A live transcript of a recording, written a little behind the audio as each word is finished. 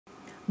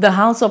The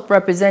House of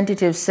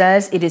Representatives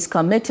says it is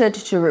committed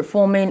to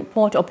reforming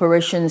port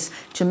operations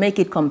to make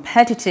it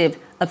competitive,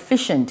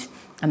 efficient,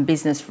 and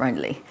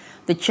business-friendly.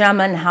 The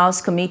Chairman,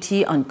 House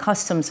Committee on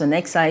Customs and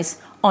Excise,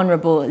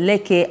 Honorable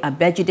Leke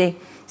Abejide,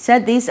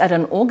 said this at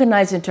an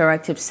organized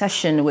interactive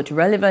session with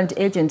relevant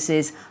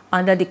agencies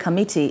under the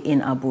committee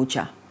in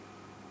Abuja.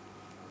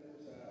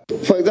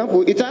 For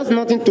example, it has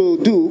nothing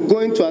to do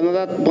going to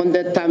another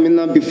bonded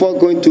terminal before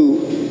going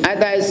to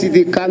either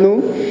ICD Kano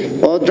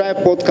or Dry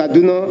Port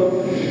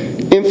Kaduna.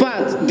 In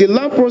fact, the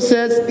land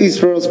process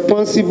is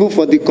responsible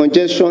for the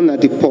congestion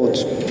at the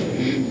port,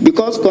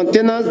 because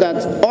containers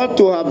that ought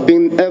to have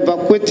been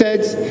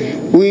evacuated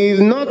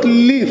will not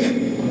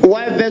leave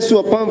while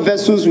vessel upon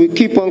vessels will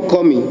keep on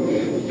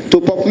coming to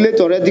populate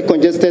already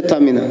congested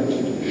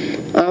terminal.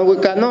 And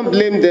we cannot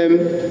blame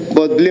them,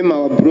 but blame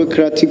our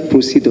bureaucratic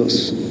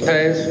procedures.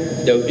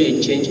 Sometimes there will be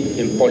a change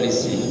in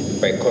policy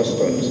by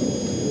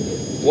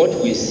customs.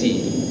 What we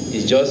see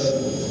is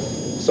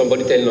just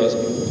somebody telling us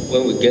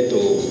when we get to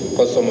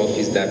custom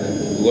office that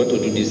we want to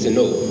do this.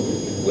 No,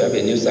 we have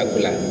a new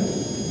circular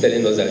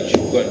telling us that you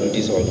should go and do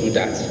this or do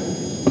that.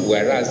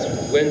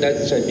 Whereas when that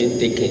decision is being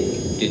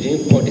taken, they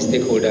didn't call the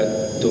stakeholder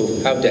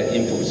to have their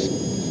inputs.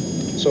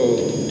 So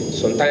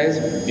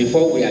sometimes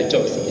before we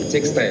adjust, it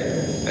takes time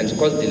and it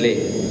causes delay.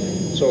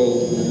 So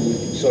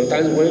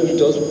sometimes when you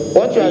just...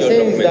 What you are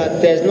saying is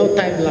that there's no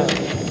time lag.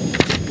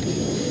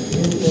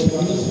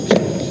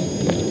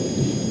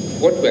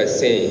 What we are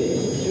saying...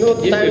 No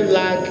time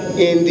lag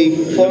in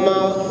the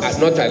formal... Are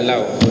not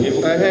allowed.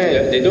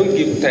 They don't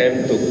give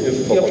time for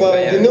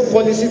the new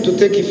policy to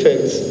take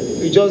effect.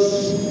 You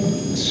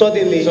just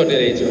suddenly...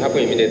 Suddenly it will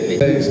happen immediately.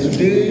 There is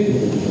today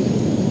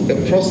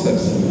a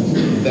process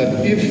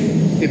that if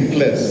in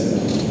place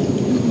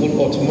will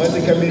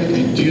automatically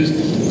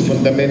reduce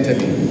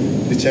fundamentally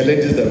the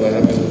challenges that we're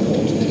having in the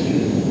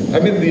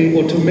port. I mean, the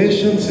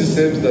automation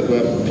systems that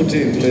we're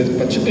putting in place,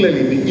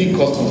 particularly the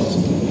e-customs,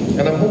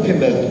 and I'm hoping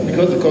that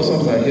because the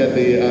customs are here,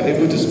 they are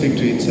able to speak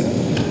to it.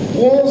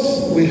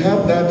 Once we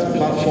have that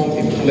platform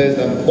in place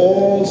and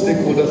all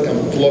stakeholders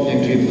can plug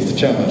into it, Mr.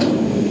 Chairman,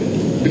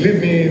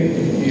 believe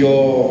me,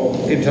 your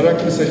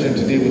interactive session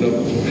today would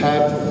have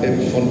had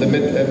a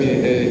fundamental,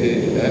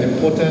 an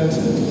important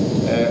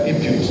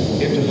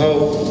input into how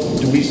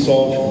do we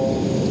solve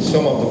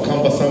some of the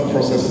cumbersome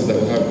processes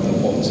that we have in the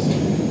ports.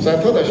 So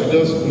I thought I should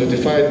just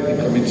notify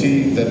the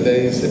committee that there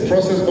is a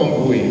process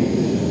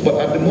ongoing, but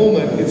at the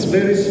moment it's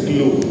very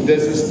slow.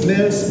 There's a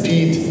snail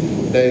speed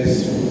that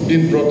is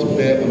being brought to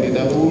bear on it,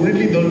 and we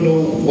really don't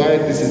know why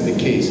this is the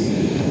case.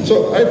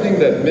 So I think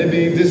that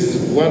maybe this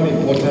is one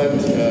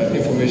important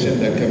information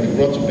that can be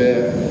brought to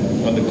bear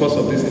on the course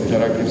of this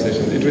interactive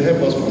session. It will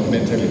help us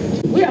fundamentally.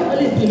 We are all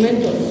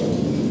implementers.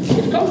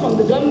 It comes from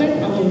the government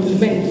and we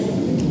implement.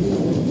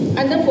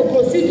 And then for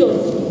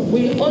procedures,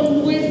 we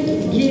always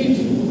give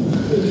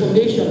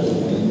information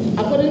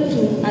according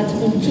to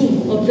Article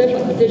 2 of the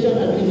Transportation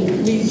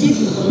Agreement. We give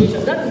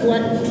information. That is why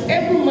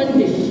every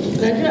Monday,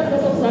 Nigerian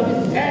Customs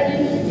Service is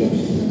airing its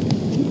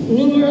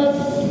numerous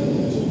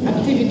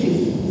activities.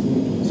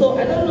 So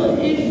I don't know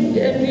if the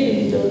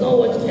MP does not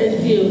watch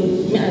SDO.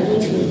 I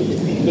don't know.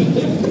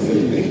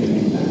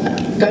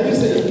 Can you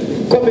say,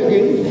 come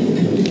again?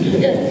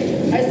 Yes.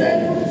 I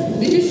said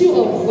the issue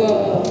of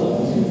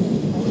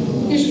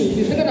issues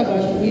you're talking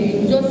about,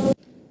 we just...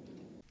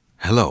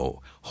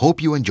 Hello,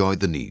 hope you enjoyed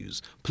the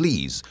news.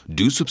 Please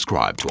do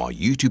subscribe to our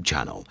YouTube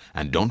channel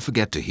and don't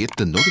forget to hit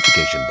the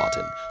notification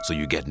button so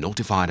you get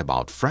notified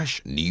about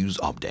fresh news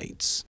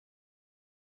updates.